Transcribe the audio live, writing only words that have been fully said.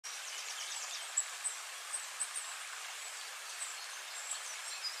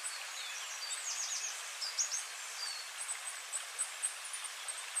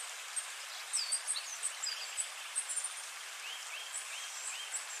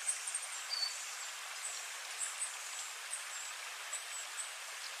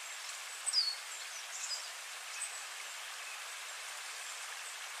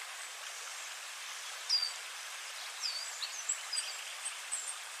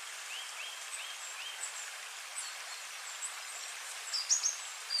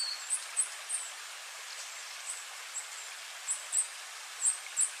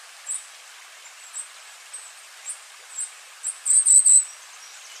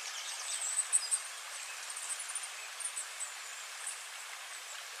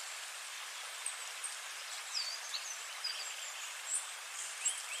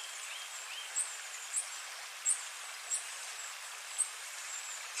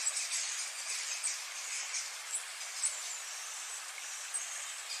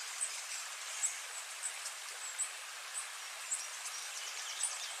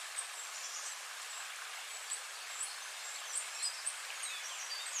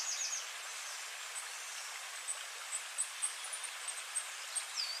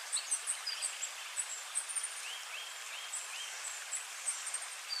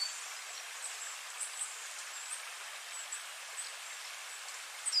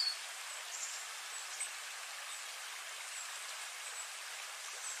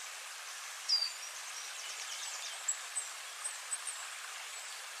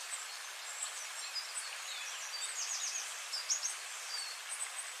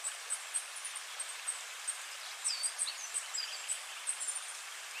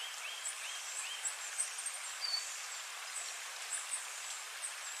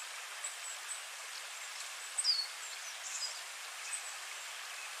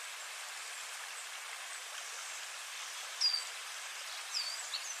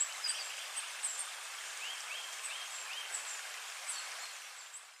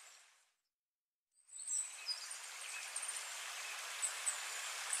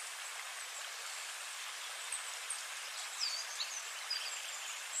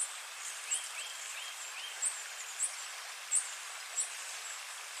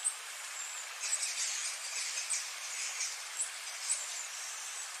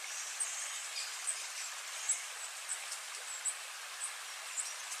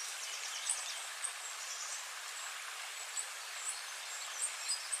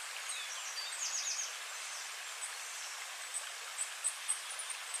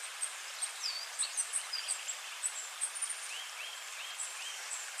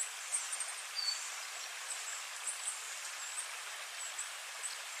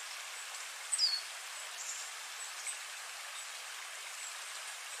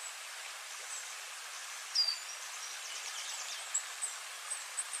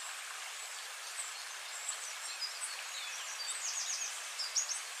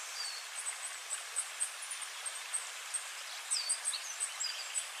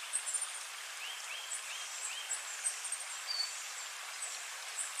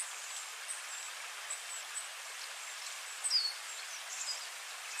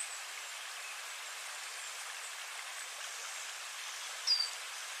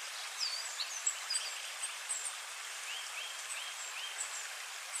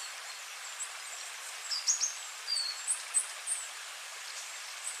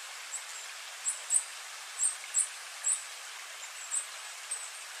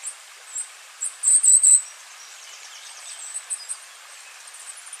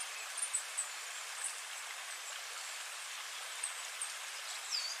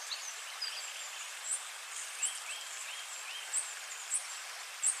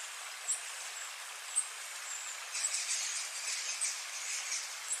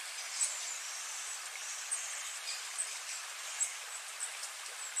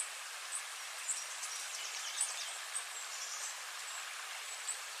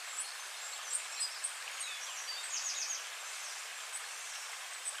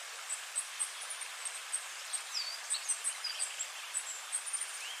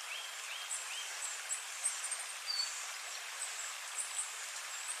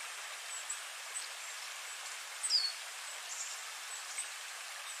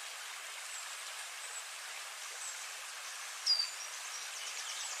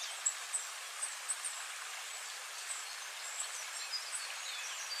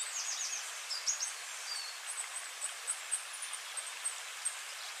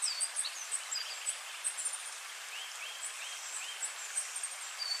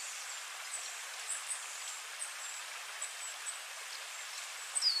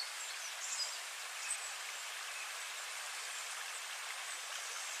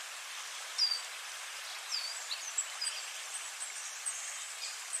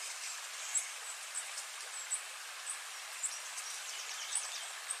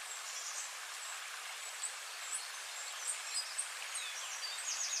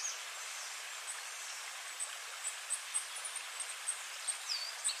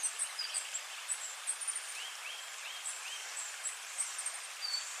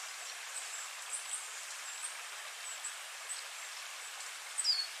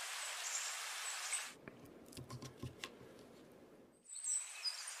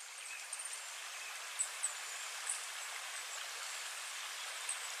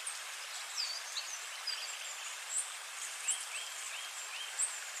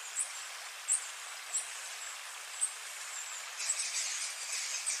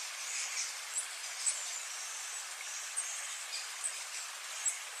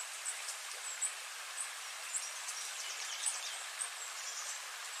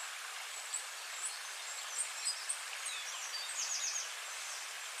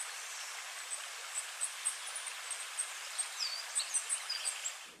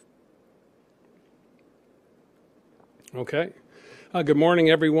Okay. Good morning,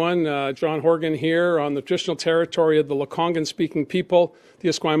 everyone. John Horgan here on the traditional territory of the Lekwungen-speaking people, the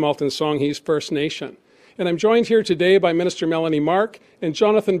Esquimalt and Songhees First Nation. And I'm joined here today by Minister Melanie Mark and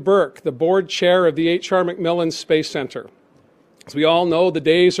Jonathan Burke, the board chair of the H.R. MacMillan Space Centre. As we all know, the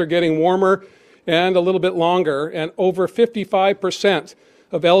days are getting warmer and a little bit longer, and over 55%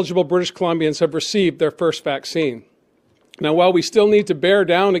 of eligible British Columbians have received their first vaccine. Now, while we still need to bear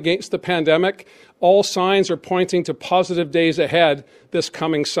down against the pandemic, all signs are pointing to positive days ahead this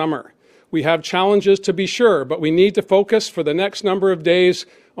coming summer. We have challenges to be sure, but we need to focus for the next number of days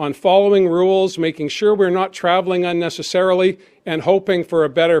on following rules, making sure we're not traveling unnecessarily, and hoping for a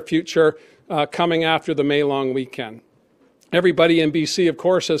better future coming after the May long weekend. Everybody in BC, of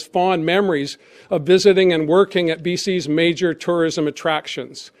course, has fond memories of visiting and working at BC's major tourism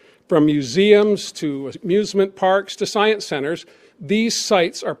attractions. From museums to amusement parks to science centres, these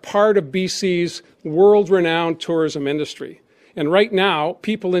sites are part of BC's world-renowned tourism industry. And right now,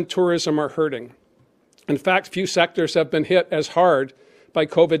 people in tourism are hurting. In fact, few sectors have been hit as hard by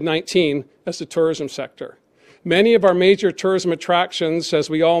COVID-19 as the tourism sector. Many of our major tourism attractions, as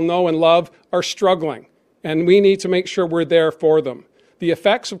we all know and love, are struggling, and we need to make sure we're there for them. The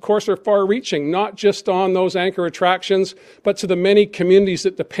effects, of course, are far-reaching, not just on those anchor attractions, but to the many communities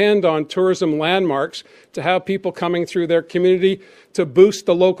that depend on tourism landmarks to have people coming through their community to boost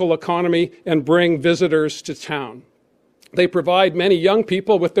the local economy and bring visitors to town. They provide many young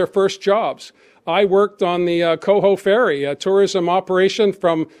people with their first jobs. I worked on the Coho Ferry, a tourism operation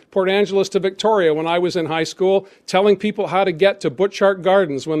from Port Angeles to Victoria when I was in high school, telling people how to get to Butchart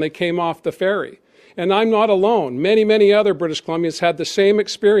Gardens when they came off the ferry. And I'm not alone. Many, many other British Columbians had the same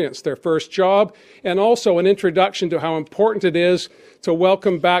experience, their first job, and also an introduction to how important it is to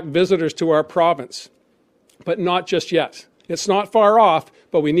welcome back visitors to our province. But not just yet. It's not far off,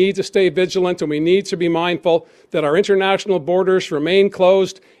 but we need to stay vigilant and we need to be mindful that our international borders remain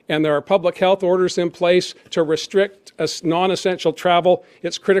closed and there are public health orders in place to restrict non-essential travel.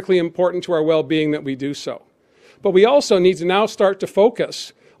 It's critically important to our well-being that we do so. But we also need to now start to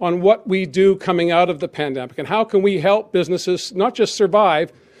focus on what we do coming out of the pandemic and how can we help businesses not just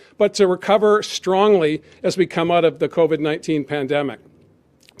survive, but to recover strongly as we come out of the COVID-19 pandemic.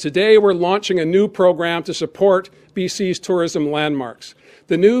 Today, we're launching a new program to support BC's tourism landmarks.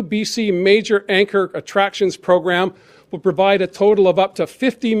 The new BC Major Anchor Attractions program will provide a total of up to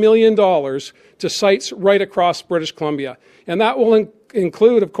 $50 million to sites right across British Columbia. And that will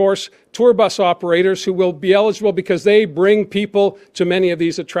include, of course, tour bus operators who will be eligible because they bring people to many of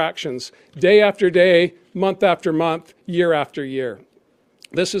these attractions, day after day, month after month, year after year.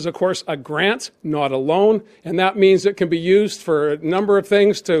 This is, of course, a grant, not a loan, and that means it can be used for a number of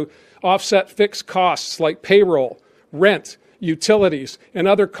things to offset fixed costs like payroll, rent, utilities, and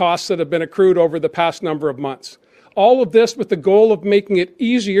other costs that have been accrued over the past number of months. All of this with the goal of making it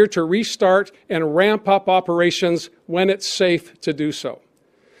easier to restart and ramp up operations when it's safe to do so.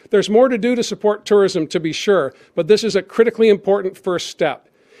 There's more to do to support tourism, to be sure, but this is a critically important first step.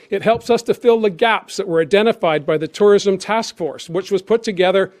 It helps us to fill the gaps that were identified by the Tourism Task Force, which was put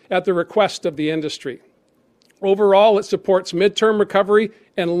together at the request of the industry. Overall, it supports midterm recovery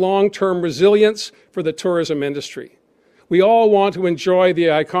and long-term resilience for the tourism industry. We all want to enjoy the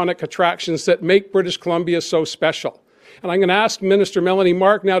iconic attractions that make British Columbia so special. And I'm going to ask Minister Melanie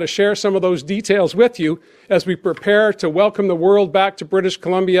Mark now to share some of those details with you as we prepare to welcome the world back to British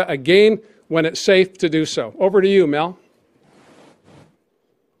Columbia again when it's safe to do so. Over to you, Mel.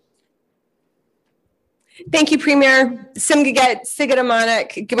 Thank you, Premier. Simgaget,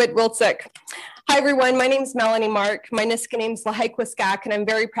 Sigidamanik, Gibit Wiltsik. Hi, everyone. My name is Melanie Mark. My Niska name is Lahaikwaskak, and I'm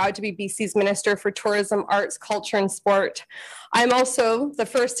very proud to be BC's Minister for Tourism, Arts, Culture, and Sport. I'm also the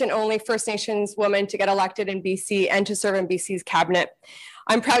first and only First Nations woman to get elected in BC and to serve in BC's cabinet.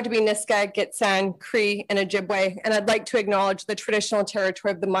 I'm proud to be Niska, Gitsan, Cree, and Ojibwe, and I'd like to acknowledge the traditional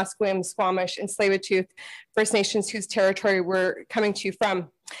territory of the Musqueam, Squamish, and Tsleil-Waututh First Nations whose territory we're coming to you from.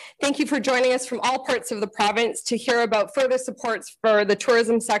 Thank you for joining us from all parts of the province to hear about further supports for the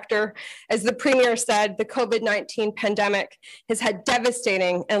tourism sector. As the Premier said, the COVID-19 pandemic has had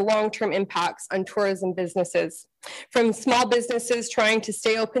devastating and long-term impacts on tourism businesses. From small businesses trying to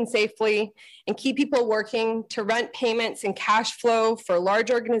stay open safely and keep people working to rent payments and cash flow for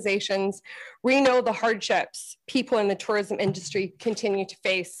large organizations, we know the hardships people in the tourism industry continue to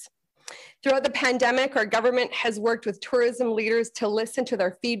face. Throughout the pandemic, our government has worked with tourism leaders to listen to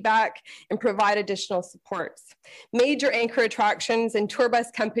their feedback and provide additional supports. Major anchor attractions and tour bus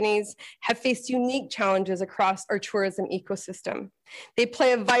companies have faced unique challenges across our tourism ecosystem. They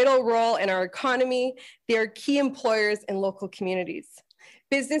play a vital role in our economy. They are key employers in local communities.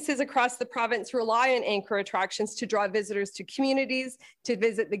 Businesses across the province rely on anchor attractions to draw visitors to communities, to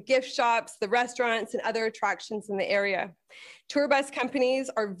visit the gift shops, the restaurants, and other attractions in the area. Tour bus companies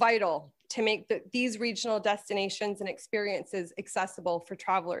are vital to make these regional destinations and experiences accessible for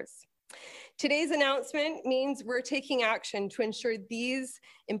travelers. Today's announcement means we're taking action to ensure these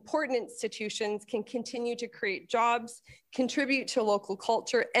important institutions can continue to create jobs, contribute to local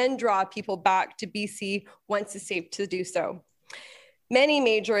culture, and draw people back to BC once it's safe to do so. Many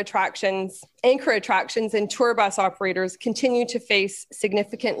major attractions, anchor attractions, and tour bus operators continue to face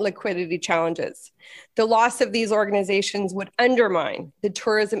significant liquidity challenges. The loss of these organizations would undermine the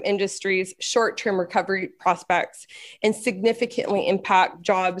tourism industry's short-term recovery prospects and significantly impact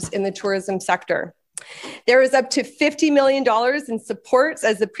jobs in the tourism sector. There is up to $50 million in supports,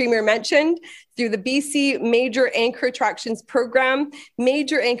 as the Premier mentioned, through the BC Major Anchor Attractions Program.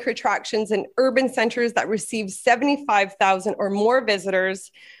 Major anchor attractions in urban centres that receive 75,000 or more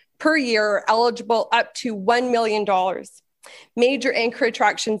visitors per year are eligible up to $1 million. Major anchor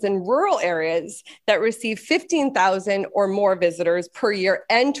attractions in rural areas that receive 15,000 or more visitors per year,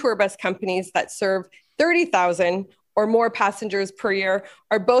 and tour bus companies that serve 30,000 or more passengers per year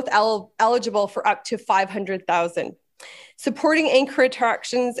are both eligible for up to 500,000. Supporting anchor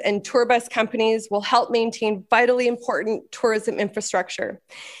attractions and tour bus companies will help maintain vitally important tourism infrastructure.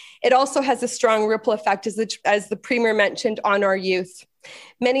 It also has a strong ripple effect, as the Premier mentioned, on our youth.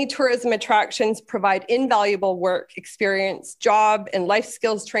 Many tourism attractions provide invaluable work, experience, job, and life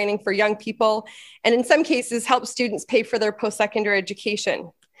skills training for young people, and in some cases help students pay for their post-secondary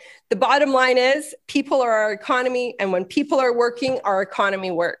education. The bottom line is people are our economy, and when people are working, our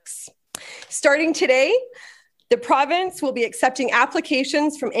economy works. Starting today, the province will be accepting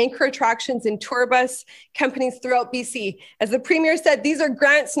applications from anchor attractions and tour bus companies throughout BC. As the Premier said, these are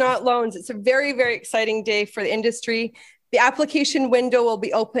grants, not loans. It's a very, very exciting day for the industry. The application window will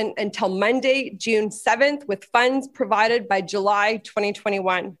be open until Monday, June 7th, with funds provided by July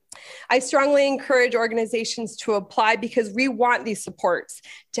 2021. I strongly encourage organizations to apply because we want these supports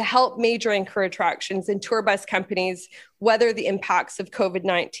to help major anchor attractions and tour bus companies weather the impacts of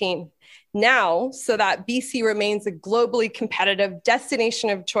COVID-19 now, so that BC remains a globally competitive destination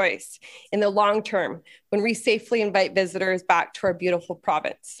of choice in the long term when we safely invite visitors back to our beautiful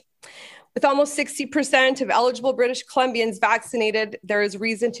province. With almost 60% of eligible British Columbians vaccinated, there is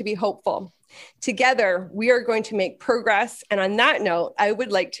reason to be hopeful. Together, we are going to make progress. And on that note, I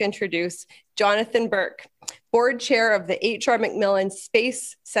would like to introduce Jonathan Burke, Board Chair of the H.R. Macmillan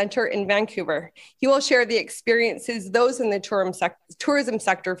Space Centre in Vancouver. He will share the experiences those in the tourism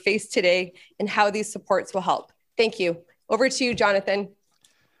sector face today and how these supports will help. Thank you. Over to you, Jonathan.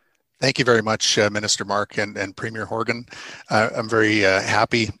 Thank you very much, Minister Mark and Premier Horgan. I'm very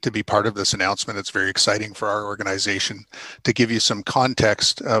happy to be part of this announcement. It's very exciting for our organization. To give you some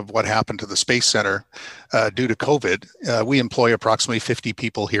context of what happened to the Space Centre due to COVID, we employ approximately 50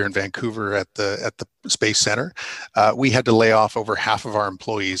 people here in Vancouver at the Space Centre. We had to lay off over half of our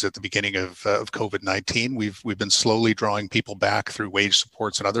employees at the beginning of COVID-19. We've been slowly drawing people back through wage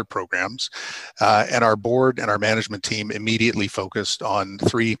supports and other programs. And our board and our management team immediately focused on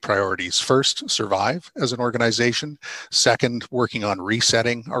three priorities. First, survive as an organization. Second, working on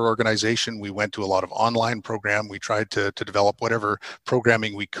resetting our organization. We went to a lot of online program. We tried to develop whatever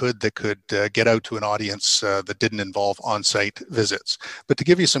programming we could that could get out to an audience that didn't involve on-site visits. But to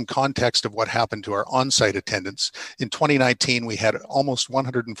give you some context of what happened to our on-site attendance, in 2019, we had almost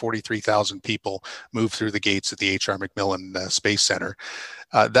 143,000 people move through the gates at the H.R. Macmillan Space Centre.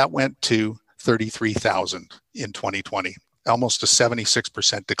 That went to 33,000 in 2020. Almost a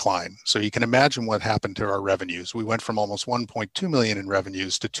 76% decline. So you can imagine what happened to our revenues. We went from almost 1.2 million in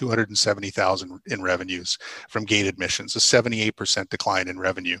revenues to 270,000 in revenues from gate admissions, a 78% decline in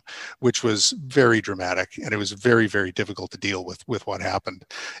revenue, which was very dramatic, and it was very, very difficult to deal with what happened.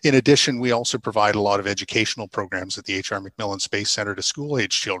 In addition, we also provide a lot of educational programs at the H.R. Macmillan Space Centre to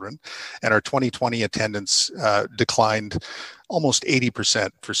school-age children, and our 2020 attendance declined almost 80%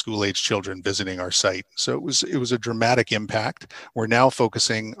 for school-age children visiting our site. So it was a dramatic impact. We're now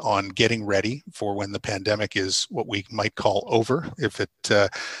focusing on getting ready for when the pandemic is what we might call over,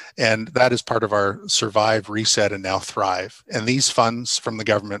 and that is part of our Survive, Reset, and Now Thrive. And these funds from the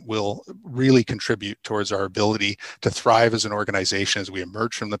government will really contribute towards our ability to thrive as an organization as we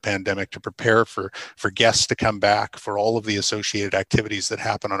emerge from the pandemic, to prepare for guests to come back, for all of the associated activities that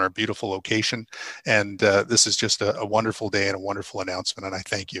happen on our beautiful location. And this is just a wonderful day and a wonderful announcement, and I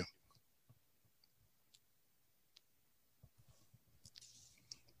thank you.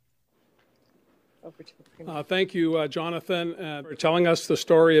 Thank you, Jonathan, for telling us the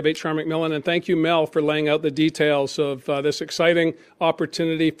story of H.R. McMillan, and thank you, Mel, for laying out the details of this exciting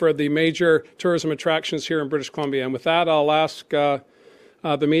opportunity for the major tourism attractions here in British Columbia. And with that, I'll ask the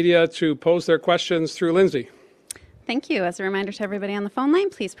media to pose their questions through Lindsay. Thank you. As a reminder to everybody on the phone line,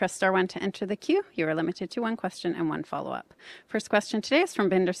 please press *1 to enter the queue. You are limited to one question and one follow-up. First question today is from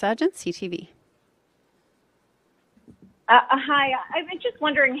Binder Sajjan, CTV. Hi, I was just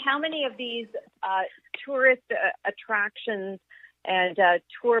wondering how many of these tourist attractions and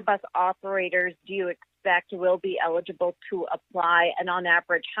tour bus operators do you expect will be eligible to apply? And on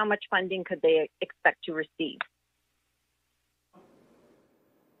average, how much funding could they expect to receive?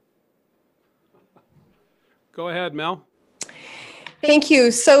 Go ahead, Mel. Thank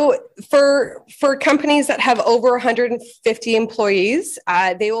you. So for companies that have over 150 employees,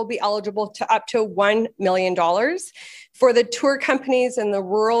 they will be eligible to up to $1 million. For the tour companies and the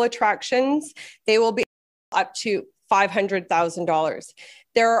rural attractions, they will be up to $500,000.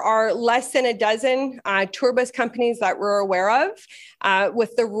 There are less than a dozen tour bus companies that we're aware of.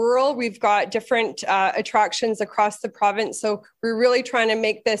 With the rural, we've got different attractions across the province. So we're really trying to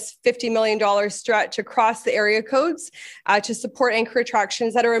make this $50 million stretch across the area codes to support anchor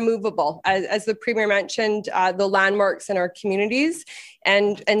attractions that are immovable, as the Premier mentioned, the landmarks in our communities.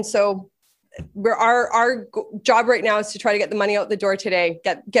 And so our job right now is to try to get the money out the door today,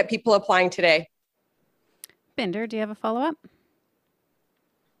 get people applying today. Binder, do you have a follow-up?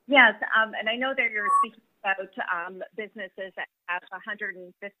 Yes, and I know that you're speaking about businesses that have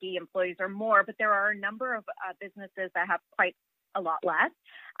 150 employees or more, but there are a number of businesses that have quite a lot less,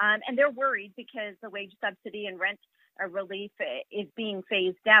 and they're worried because the wage subsidy and rent relief is being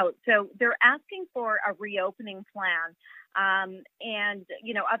phased out. So they're asking for a reopening plan. And,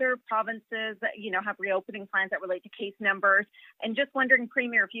 other provinces, have reopening plans that relate to case numbers. And just wondering,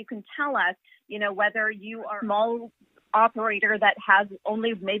 Premier, if you can tell us, whether you are a small operator that has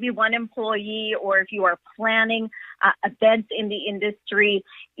only maybe one employee, or if you are planning events in the industry,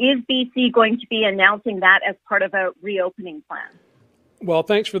 is BC going to be announcing that as part of a reopening plan? Well,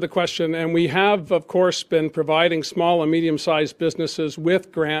 thanks for the question. And we have, of course, been providing small and medium-sized businesses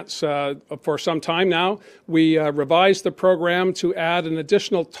with grants for some time now. We revised the program to add an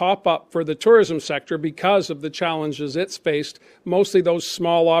additional top-up for the tourism sector because of the challenges it's faced, mostly those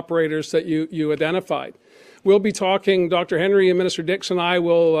small operators that you identified. We'll be talking, Dr. Henry and Minister Dix and I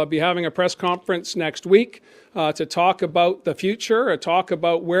will be having a press conference next week to talk about the future, talk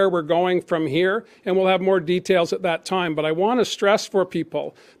about where we're going from here, and we'll have more details at that time. But I want to stress for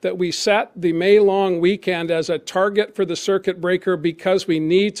people that we set the May long weekend as a target for the circuit breaker because we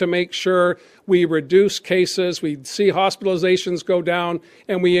need to make sure we reduce cases, we see hospitalizations go down,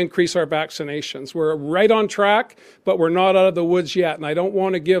 and we increase our vaccinations. We're right on track, but we're not out of the woods yet. And I don't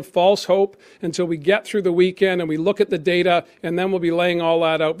want to give false hope until we get through the weekend and we look at the data, and then we'll be laying all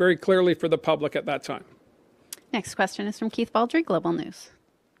that out very clearly for the public at that time. Next question is from Keith Baldry, Global News.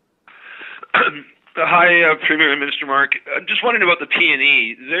 Hi, Premier and Minister Mark. I'm just wondering about the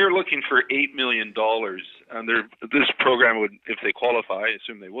P&E. They're looking for $8 million, and this program would, if they qualify, I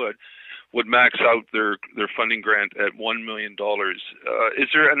assume they would max out their funding grant at $1 million. Is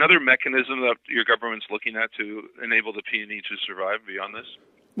there another mechanism that your government's looking at to enable the P&E to survive beyond this?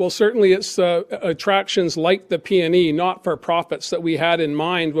 Well, certainly it's attractions like the P&E, not-for-profits, that we had in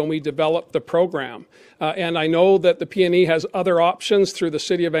mind when we developed the program. And I know that the P&E has other options through the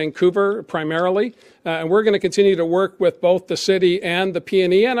City of Vancouver primarily, and we're going to continue to work with both the City and the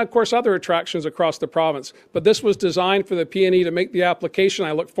P&E and, of course, other attractions across the province. But this was designed for the P&E to make the application.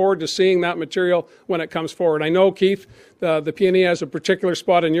 I look forward to seeing that material when it comes forward. I know, Keith, the P&E has a particular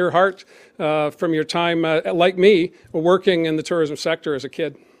spot in your heart from your time, like me, working in the tourism sector as a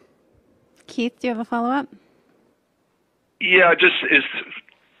kid. Keith, do you have a follow-up? Yeah, just is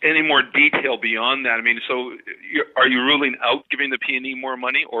any more detail beyond that? I mean, so are you ruling out giving the P&E more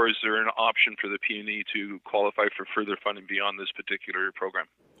money, or is there an option for the P&E to qualify for further funding beyond this particular program?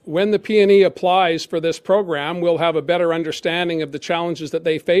 when the P&E applies for this program, we'll have a better understanding of the challenges that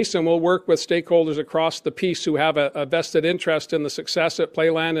they face, and we'll work with stakeholders across the piece who have a vested interest in the success at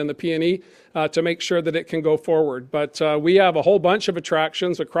Playland and the P&E to make sure that it can go forward. But we have a whole bunch of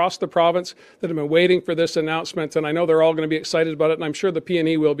attractions across the province that have been waiting for this announcement, and I know they're all going to be excited about it, and I'm sure the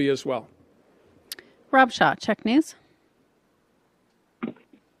P&E will be as well. Rob Shaw, Check News.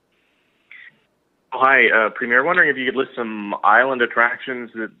 Hi, Premier. Wondering if you could list some island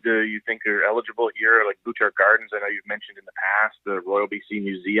attractions that you think are eligible here, like Butchart Gardens. I know you've mentioned in the past the Royal BC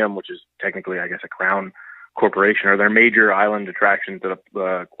Museum, which is technically, I guess, a Crown corporation. Are there major island attractions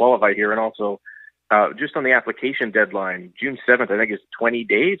that qualify here? And also, just on the application deadline, June 7th, I think is 20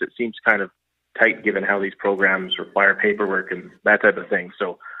 days. It seems kind of tight given how these programs require paperwork and that type of thing.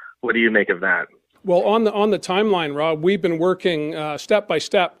 So what do you make of that? Well, on the timeline, Rob, we've been working step by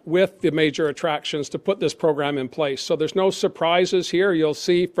step with the major attractions to put this program in place. So there's no surprises here. You'll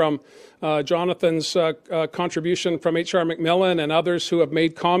see from Jonathan's contribution from H.R. McMillan and others who have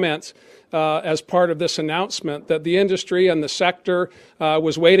made comments as part of this announcement that the industry and the sector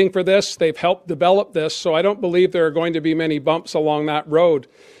was waiting for this. They've helped develop this, so I don't believe there are going to be many bumps along that road.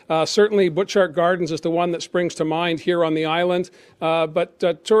 Certainly, Butchart Gardens is the one that springs to mind here on the island, but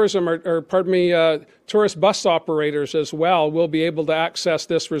tourist bus operators as well will be able to access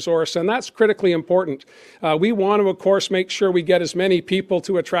this resource, and that's critically important. We want to, of course, make sure we get as many people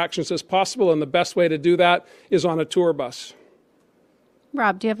to attractions as possible, and the best way to do that is on a tour bus.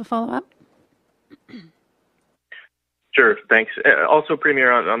 Rob, do you have a follow-up? Sure, thanks. Also,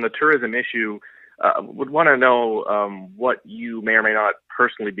 Premier, on the tourism issue, would want to know what you may or may not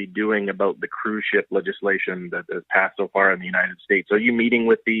personally be doing about the cruise ship legislation that has passed so far in the United States. Are you meeting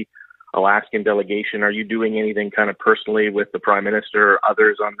with the Alaskan delegation? Are you doing anything kind of personally with the Prime Minister or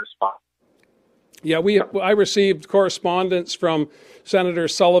others on this spot? Yeah, I received correspondence from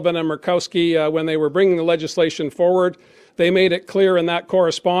Senators Sullivan and Murkowski when they were bringing the legislation forward. They made it clear in that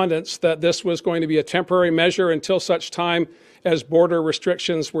correspondence that this was going to be a temporary measure until such time as border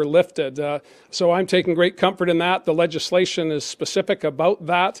restrictions were lifted. So I'm taking great comfort in that. The legislation is specific about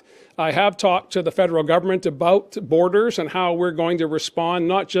that. I have talked to the federal government about borders and how we're going to respond,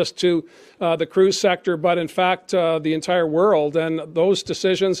 not just to the cruise sector, but in fact the entire world. And those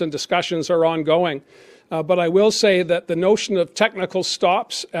decisions and discussions are ongoing. But I will say that the notion of technical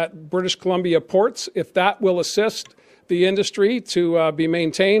stops at British Columbia ports, if that will assist the industry to be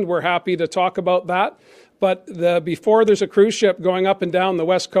maintained, we're happy to talk about that. But before there's a cruise ship going up and down the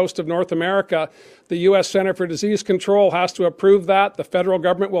west coast of North America, the U.S. Center for Disease Control has to approve that. The federal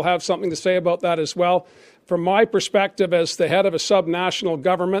government will have something to say about that as well. From my perspective as the head of a subnational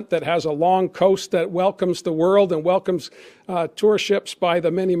government that has a long coast that welcomes the world and welcomes tour ships by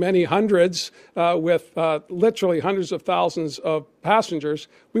the many, many hundreds with literally hundreds of thousands of passengers,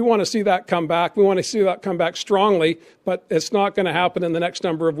 we want to see that come back. We want to see that come back strongly, but it's not going to happen in the next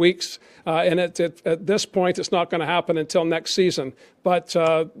number of weeks. And at this point, it's not going to happen until next season. But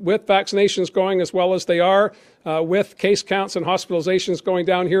with vaccinations going as well as they are, with case counts and hospitalizations going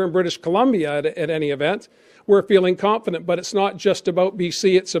down here in British Columbia at any event, we're feeling confident. But it's not just about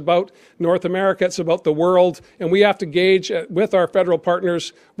BC, it's about North America, it's about the world. And we have to gauge with our federal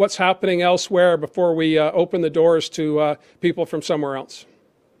partners what's happening elsewhere before we open the doors to people from somewhere else.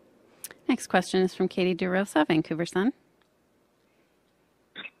 Next question is from Katie DeRosa, Vancouver Sun.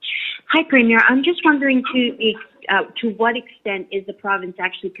 Hi, Premier. I'm just wondering to what extent is the province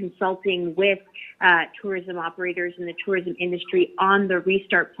actually consulting with tourism operators and the tourism industry on the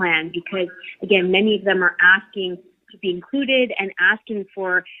restart plan? Because, again, many of them are asking to be included and asking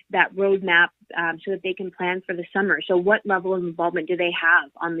for that roadmap so that they can plan for the summer. So what level of involvement do they have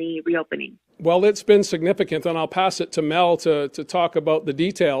on the reopening? Well, it's been significant, and I'll pass it to Mel to talk about the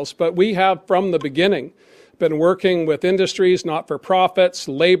details. But we have, from the beginning, been working with industries, not-for-profits,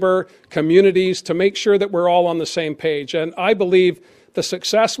 labor, communities to make sure that we're all on the same page. And I believe the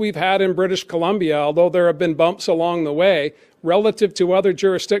success we've had in British Columbia, although there have been bumps along the way, relative to other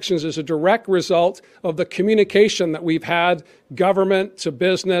jurisdictions is a direct result of the communication that we've had, government to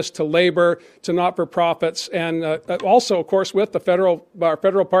business to labor to not-for-profits, and also, of course, with our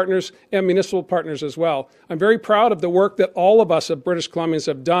federal partners and municipal partners as well. I'm very proud of the work that all of us as British Columbians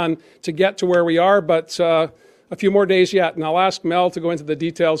have done to get to where we are, but a few more days yet. And I'll ask Mel to go into the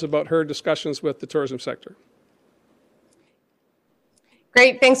details about her discussions with the tourism sector.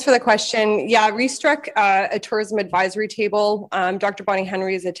 Great, thanks for the question. Yeah, we struck a tourism advisory table. Dr. Bonnie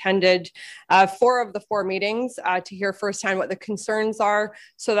Henry has attended 4 of the 4 meetings to hear firsthand what the concerns are,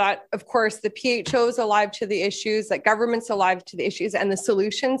 so that, of course, the PHO is alive to the issues, that government's alive to the issues and the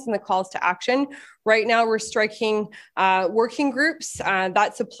solutions and the calls to action. Right now, we're striking working groups.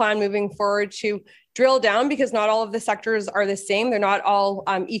 That's a plan moving forward to drill down, because not all of the sectors are the same. They're not all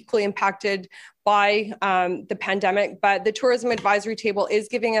equally impacted by the pandemic, but the tourism advisory table is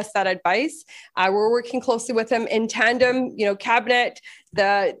giving us that advice. We're working closely with them in tandem. You know, cabinet,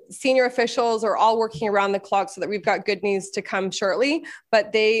 the senior officials are all working around the clock so that we've got good news to come shortly,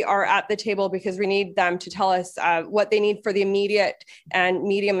 but they are at the table because we need them to tell us what they need for the immediate and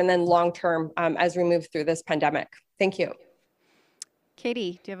medium and then long term as we move through this pandemic. Thank you.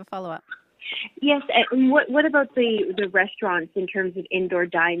 Katie, do you have a follow-up? Yes, and what about the restaurants in terms of indoor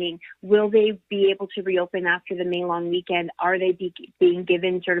dining? Will they be able to reopen after the May long weekend? Are they being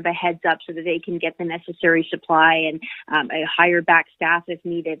given sort of a heads up so that they can get the necessary supply and hire back staff if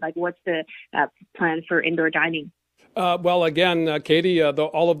needed? Like, what's the plan for indoor dining? Well, again, Katie,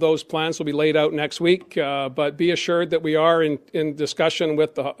 all of those plans will be laid out next week, but be assured that we are in discussion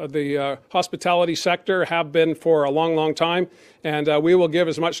with the hospitality sector, have been for a long, long time, and we will give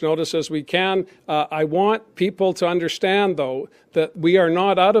as much notice as we can. I want people to understand, though, that we are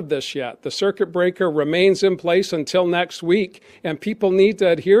not out of this yet. The circuit breaker remains in place until next week, and people need to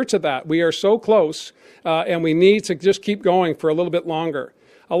adhere to that. We are so close, and we need to just keep going for a little bit longer.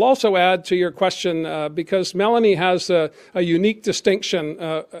 I'll also add to your question, because Melanie has a unique distinction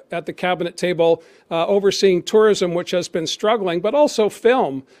at the cabinet table overseeing tourism, which has been struggling, but also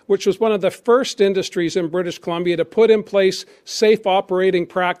film, which was one of the first industries in British Columbia to put in place safe operating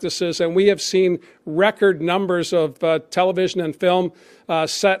practices. And we have seen record numbers of television and film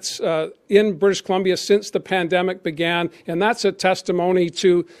sets in British Columbia since the pandemic began. And that's a testimony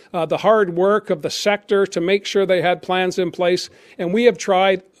to the hard work of the sector to make sure they had plans in place. And we have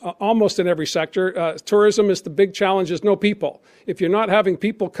tried almost in every sector. Tourism is the big challenge, is no people. If you're not having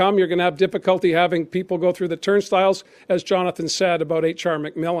people come, you're going to have difficulty having people go through the turnstiles, as Jonathan said about H.R.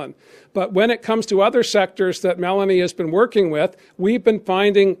 McMillan. But when it comes to other sectors that Melanie has been working with, we've been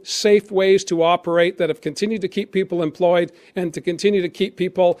finding safe ways to operate that have continued to keep people employed and to continue to keep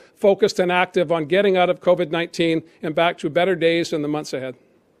people focused and active on getting out of COVID-19 and back to better days in the months ahead.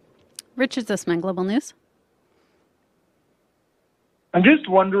 Richard Zussman, Global News. I'm just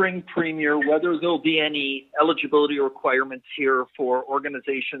wondering, Premier, whether there'll be any eligibility requirements here for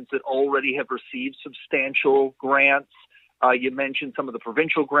organizations that already have received substantial grants. You mentioned some of the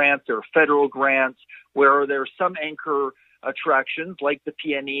provincial grants, there are federal grants, where there are some anchor attractions like the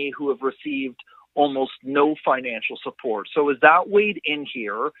PNE who have received almost no financial support. So is that weighed in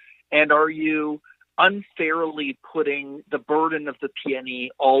here? And are you unfairly putting the burden of the PNE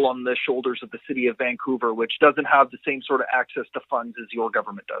all on the shoulders of the city of Vancouver, which doesn't have the same sort of access to funds as your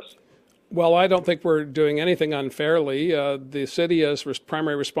government does? Well, I don't think we're doing anything unfairly. The city has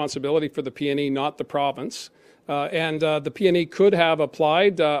primary responsibility for the PNE, not the province. And the PNE could have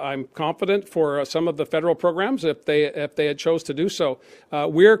applied, I'm confident, for some of the federal programs if they had chose to do so.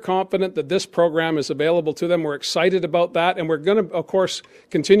 We're confident that this program is available to them. We're excited about that. And we're going to, of course,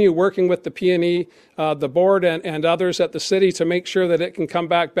 continue working with the PNE, the board and others at the city to make sure that it can come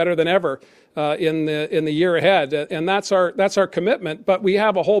back better than ever in the year ahead. And that's our commitment. But we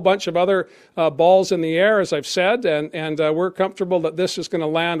have a whole bunch of other balls in the air, as I've said, and we're comfortable that this is going to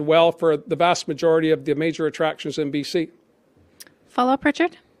land well for the vast majority of the major attractions in BC. Follow-up,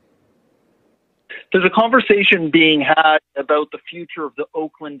 Richard? There's a conversation being had about the future of the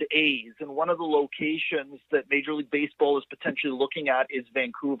Oakland A's, and one of the locations that Major League Baseball is potentially looking at is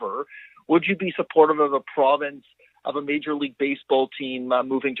Vancouver. Would you be supportive of a province of a Major League Baseball team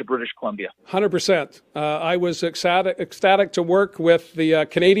moving to British Columbia? 100%. I was ecstatic to work with the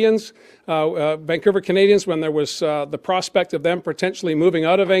Canadians, Vancouver Canadians, when there was the prospect of them potentially moving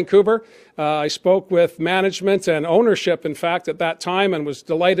out of Vancouver. I spoke with management and ownership, in fact, at that time, and was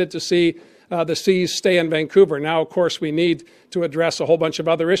delighted to see the C's stay in Vancouver. Now, of course, we need to address a whole bunch of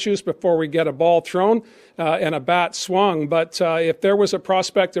other issues before we get a ball thrown and a bat swung. But if there was a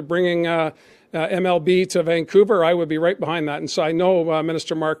prospect of bringing MLB to Vancouver, I would be right behind that. And so I know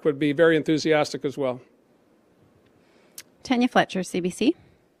Minister Mark would be very enthusiastic as well. Tanya Fletcher, CBC.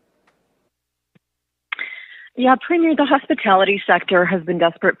 Yeah, Premier, the hospitality sector has been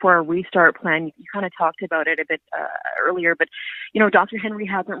desperate for a restart plan. You kind of talked about it a bit earlier, but, Dr. Henry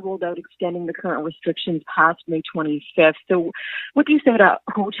hasn't ruled out extending the current restrictions past May 25th. So what do you say to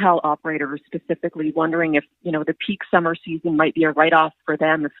hotel operators specifically, wondering if, the peak summer season might be a write-off for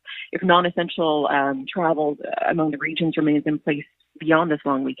them if non-essential travel among the regions remains in place beyond this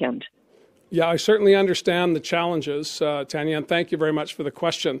long weekend? Yeah, I certainly understand the challenges, Tanya, and thank you very much for the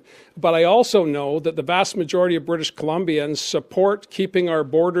question. But I also know that the vast majority of British Columbians support keeping our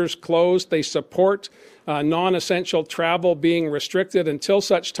borders closed. They support non-essential travel being restricted until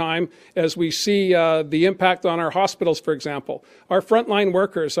such time as we see the impact on our hospitals, for example. Our frontline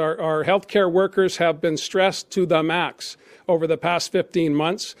workers, our healthcare workers have been stressed to the max over the past 15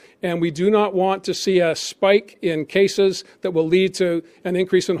 months, and we do not want to see a spike in cases that will lead to an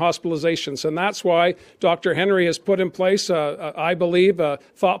increase in hospitalizations. And that's why Dr. Henry has put in place, I believe, a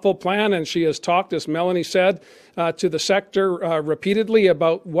thoughtful plan, and she has talked, as Melanie said, to the sector repeatedly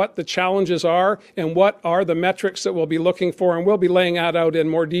about what the challenges are and what are the metrics that we'll be looking for, and we'll be laying that out in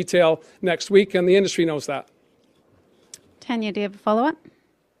more detail next week, and the industry knows that. Tanya, do you have a follow-up?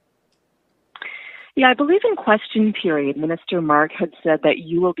 Yeah, I believe in question period, Minister Mark had said that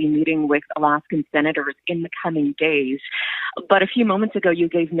you will be meeting with Alaskan senators in the coming days. But a few moments ago, you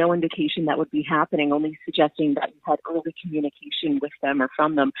gave no indication that would be happening, only suggesting that you had early communication with them or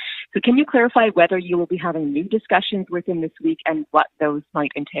from them. So can you clarify whether you will be having new discussions with them this week and what those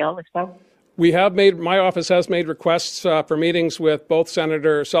might entail, if so? My office has made requests for meetings with both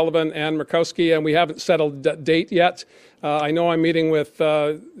Senator Sullivan and Murkowski, and we haven't settled a date yet. I know I'm meeting with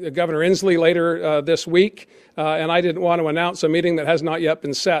Governor Inslee later this week, and I didn't want to announce a meeting that has not yet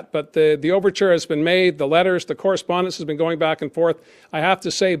been set. But the overture has been made, the letters, the correspondence has been going back and forth. I have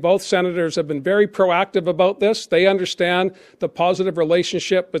to say both senators have been very proactive about this. They understand the positive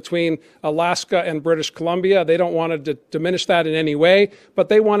relationship between Alaska and British Columbia. They don't want to diminish that in any way, but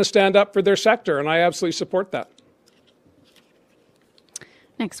they want to stand up for their sector, and I absolutely support that.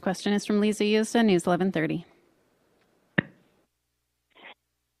 Next question is from Lisa Yusta, News 1130.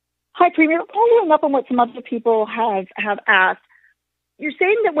 Hi, Premier. Following up on what some other people have asked, you're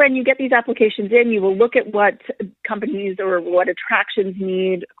saying that when you get these applications in, you will look at what companies or what attractions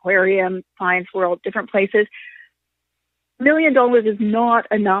need, aquarium, Science World, different places. $1 million is not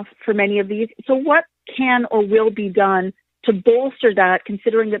enough for many of these. So what can or will be done to bolster that,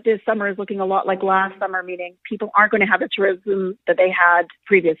 considering that this summer is looking a lot like last summer, meaning people aren't going to have the tourism that they had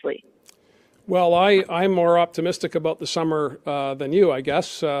previously? Well, I'm more optimistic about the summer than you, I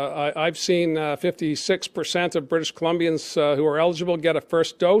guess. I've seen 56% of British Columbians who are eligible get a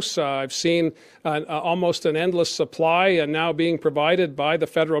first dose. I've seen almost an endless supply and now being provided by the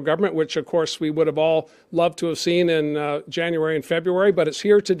federal government, which, of course, we would have all loved to have seen in January and February, but it's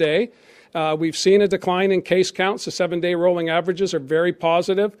here today. We've seen a decline in case counts. The 7-day rolling averages are very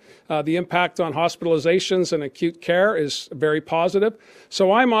positive. The impact on hospitalizations and acute care is very positive.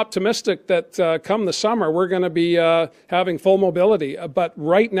 So I'm optimistic that come the summer, we're going to be having full mobility. But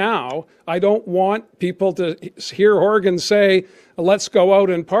right now, I don't want people to hear Horgan say, let's go out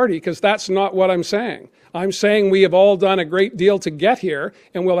and party, because that's not what I'm saying. I'm saying we have all done a great deal to get here,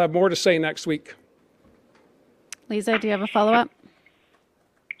 and we'll have more to say next week. Lisa, do you have a follow-up?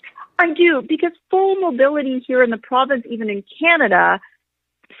 I do, because full mobility here in the province, even in Canada,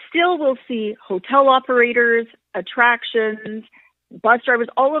 still will see hotel operators, attractions, bus drivers,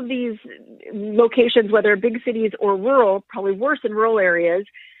 all of these locations, whether big cities or rural, probably worse in rural areas,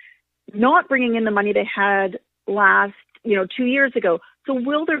 not bringing in the money they had last, 2 years ago. So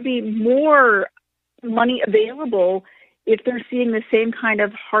will there be more money available if they're seeing the same kind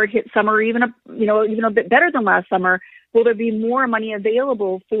of hard-hit summer, or even a bit better than last summer? Will there be more money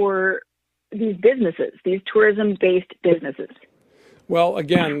available for these businesses, these tourism-based businesses? Well,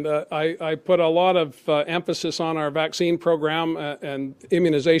 again, I put a lot of emphasis on our vaccine program and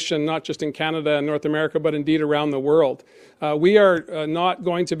immunization, not just in Canada and North America, but indeed around the world. We are not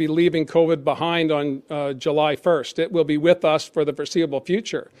going to be leaving COVID behind on July 1st. It will be with us for the foreseeable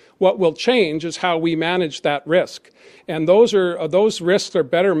future. What will change is how we manage that risk. And those risks are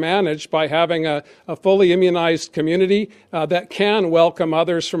better managed by having a fully immunized community that can welcome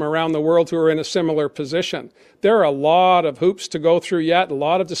others from around the world who are in a similar position. There are a lot of hoops to go through yet, a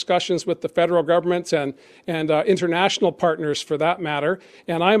lot of discussions with the federal government and international partners for that matter.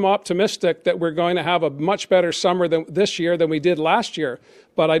 And I'm optimistic that we're going to have a much better summer this year than we did last year.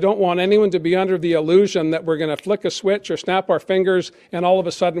 But I don't want anyone to be under the illusion that we're going to flick a switch or snap our fingers and all of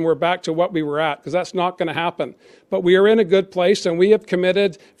a sudden we're back to what we were at, because that's not going to happen. But we are in a good place, and we have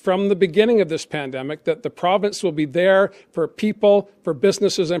committed from the beginning of this pandemic that the province will be there for people, for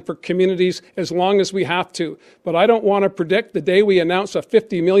businesses, and for communities as long as we have to. But I don't want to predict the day we announce a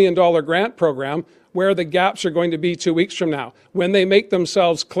 $50 million grant program where the gaps are going to be 2 weeks from now. When they make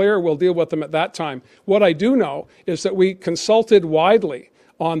themselves clear, we'll deal with them at that time. What I do know is that we consulted widely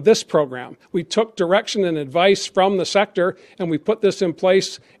on this program. We took direction and advice from the sector, and we put this in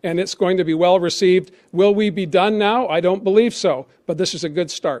place, and it's going to be well received. Will we be done now? I don't believe so, but this is a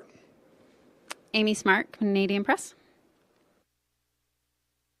good start. Amy Smart, Canadian Press.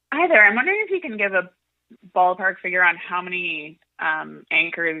 Hi there. I'm wondering if you can give a ballpark figure on how many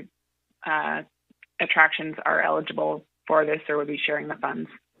anchor attractions are eligible for this or would be sharing the funds.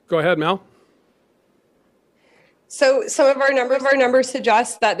 Go ahead, Mel. So some of our numbers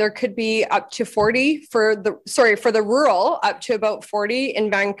suggest that there could be up to 40 for the rural, up to about 40 in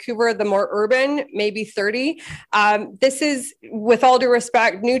Vancouver, the more urban, maybe 30. This is, with all due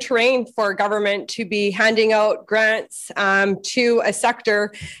respect, new terrain for government to be handing out grants to a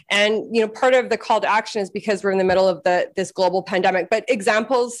sector. And, part of the call to action is because we're in the middle of this global pandemic. But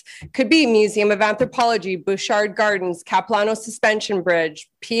examples could be Museum of Anthropology, Bouchard Gardens, Capilano Suspension Bridge,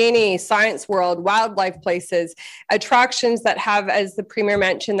 P&E, Science World, wildlife places, attractions that have, as the Premier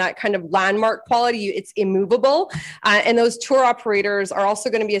mentioned, that kind of landmark quality. It's immovable. And those tour operators are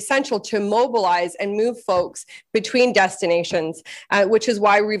also going to be essential to mobilize and move folks between destinations, which is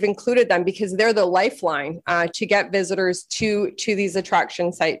why we've included them, because they're the lifeline to get visitors to these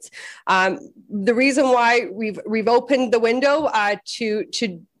attraction sites. The reason why we've opened the window to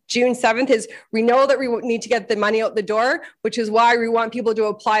June 7th is we know that we need to get the money out the door, which is why we want people to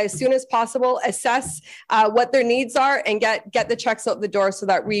apply as soon as possible, assess what their needs are, and get the checks out the door so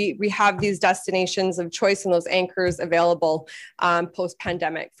that we have these destinations of choice and those anchors available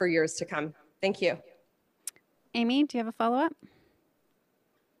post-pandemic for years to come. Thank you. Amy, do you have a follow-up?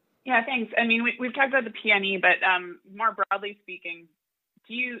 Yeah, thanks. I mean, we've talked about the P&E, but more broadly speaking,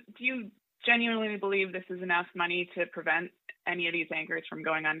 do you genuinely believe this is enough money to prevent any of these anchors from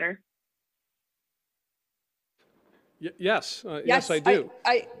going under? Yes, I do.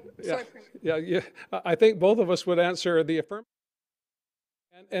 I think both of us would answer the affirmative.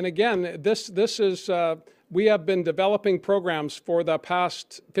 And again, this is, we have been developing programs for the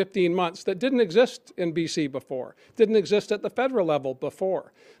past 15 months that didn't exist in BC before, didn't exist at the federal level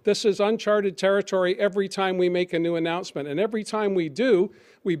before. This is uncharted territory every time we make a new announcement. And every time we do,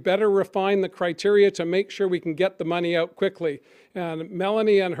 we better refine the criteria to make sure we can get the money out quickly. And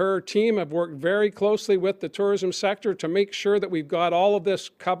Melanie and her team have worked very closely with the tourism sector to make sure that we've got all of this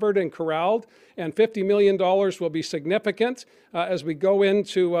covered and corralled. And $50 million will be significant as we go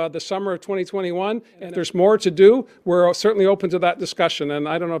into the summer of 2021. And if there's more to do, we're certainly open to that discussion. And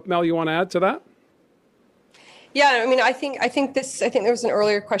I don't know if, Mel, you want to add to that? Yeah, I mean, I think there was an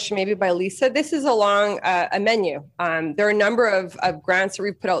earlier question maybe by Lisa. This is along a menu. There are a number of grants that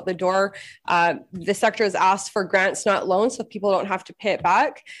we've put out the door. The sector has asked for grants, not loans, so people don't have to pay it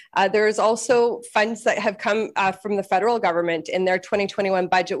back. There's also funds that have come from the federal government in their 2021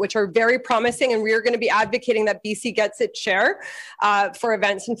 budget, which are very promising, and we're going to be advocating that BC gets its share for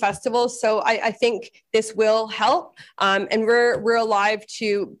events and festivals. So I think this will help, and we're alive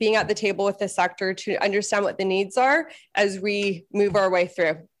to being at the table with the sector to understand what the needs are as we move our way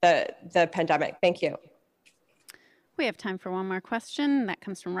through the pandemic. Thank you. We have time for one more question. That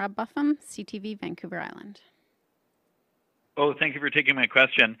comes from Rob Buffum, CTV, Vancouver Island. Oh, thank you for taking my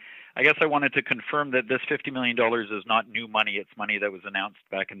question. I guess I wanted to confirm that this $50 million is not new money. It's money that was announced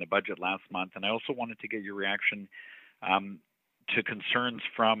back in the budget last month. And I also wanted to get your reaction to concerns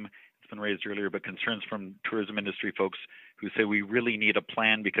from, it's been raised earlier, but concerns from tourism industry folks who say we really need a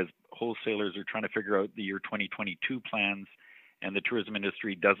plan because wholesalers are trying to figure out the year 2022 plans, and the tourism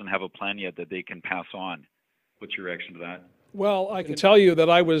industry doesn't have a plan yet that they can pass on. What's your reaction to that? Well, I can tell you that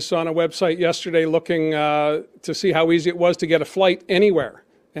I was on a website yesterday looking to see how easy it was to get a flight anywhere.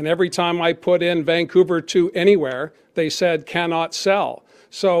 And every time I put in Vancouver to anywhere, they said cannot sell.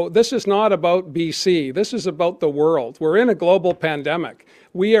 So this is not about BC. This is about the world. We're in a global pandemic.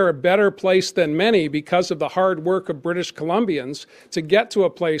 We are a better place than many because of the hard work of British Columbians to get to a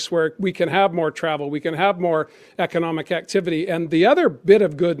place where we can have more travel, we can have more economic activity. And the other bit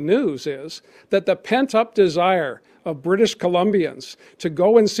of good news is that the pent-up desire of British Columbians to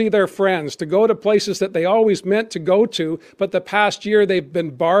go and see their friends, to go to places that they always meant to go to, but the past year they've been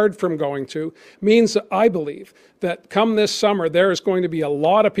barred from going to, means, I believe, that come this summer, there is going to be a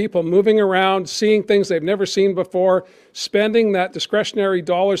lot of people moving around, seeing things they've never seen before, spending that discretionary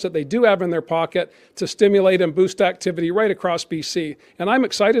dollars that they do have in their pocket to stimulate and boost activity right across BC. And I'm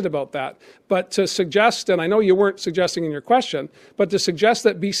excited about that. But to suggest, and I know you weren't suggesting in your question, but to suggest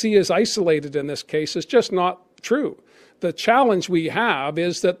that BC is isolated in this case is just not true. The challenge we have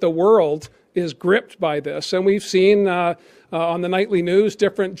is that the world is gripped by this, and we've seen on the nightly news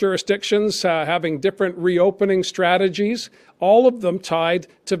different jurisdictions having different reopening strategies. all of them tied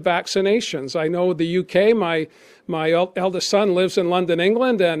to vaccinations. I know the UK, my eldest son lives in London,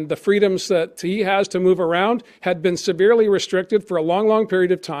 England, and the freedoms that he has to move around had been severely restricted for a long, long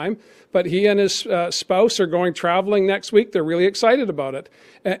period of time. But he and his spouse are going traveling next week. They're really excited about it.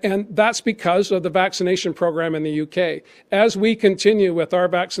 And that's because of the vaccination program in the UK. As we continue with our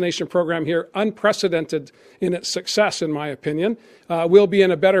vaccination program here, unprecedented in its success, in my opinion, we'll be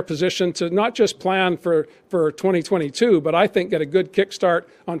in a better position to not just plan for 2022, but I think get a good kickstart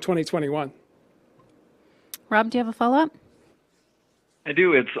on 2021. Rob, do you have a follow-up? I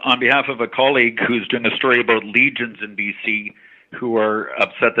do. It's on behalf of a colleague who's doing a story about legions in BC who are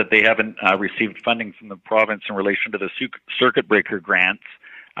upset that they haven't received funding from the province in relation to the circuit breaker grants.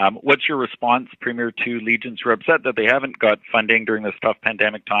 What's your response, Premier, to legions who are upset that they haven't got funding during this tough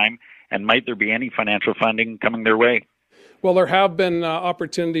pandemic time, and might there be any financial funding coming their way? Well, there have been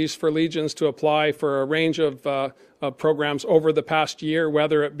opportunities for legions to apply for a range of programs over the past year,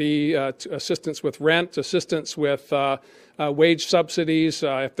 whether it be assistance with rent, assistance with wage subsidies.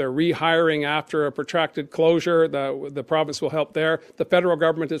 If they're rehiring after a protracted closure, the province will help there. The federal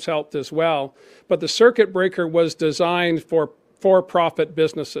government has helped as well. But the circuit breaker was designed for-profit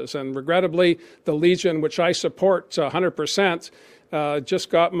businesses. And regrettably, the Legion, which I support 100%,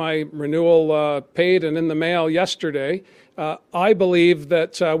 just got my renewal paid and in the mail yesterday. I believe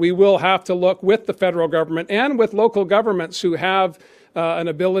that we will have to look with the federal government and with local governments who have an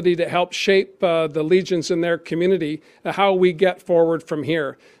ability to help shape the legions in their community, how we get forward from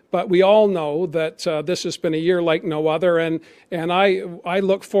here. But we all know that this has been a year like no other, and I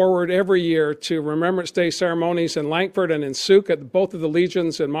look forward every year to Remembrance Day ceremonies in Langford and in Souk at both of the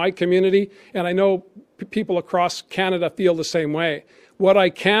legions in my community, and I know people across Canada feel the same way. What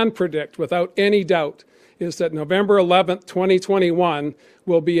I can predict without any doubt is that November 11th, 2021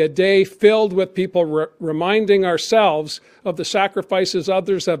 will be a day filled with people reminding ourselves of the sacrifices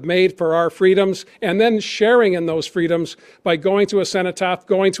others have made for our freedoms, and then sharing in those freedoms by going to a cenotaph,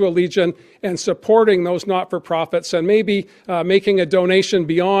 going to a legion, and supporting those not-for-profits, and maybe making a donation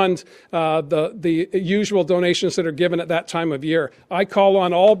beyond the usual donations that are given at that time of year. I call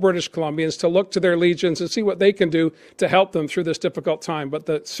on all British Columbians to look to their legions and see what they can do to help them through this difficult time. But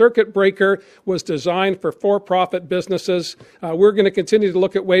the circuit breaker was designed for-profit businesses. We're going to continue to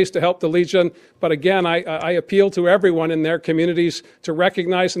look at ways to help the Legion. But again, I appeal to everyone in their communities to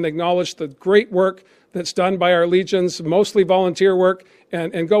recognize and acknowledge the great work that's done by our Legions, mostly volunteer work,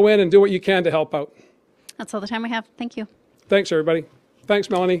 and go in and do what you can to help out. That's all the time we have. Thank you. Thanks, everybody. Thanks,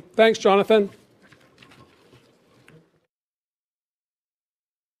 Melanie. Thanks, Jonathan.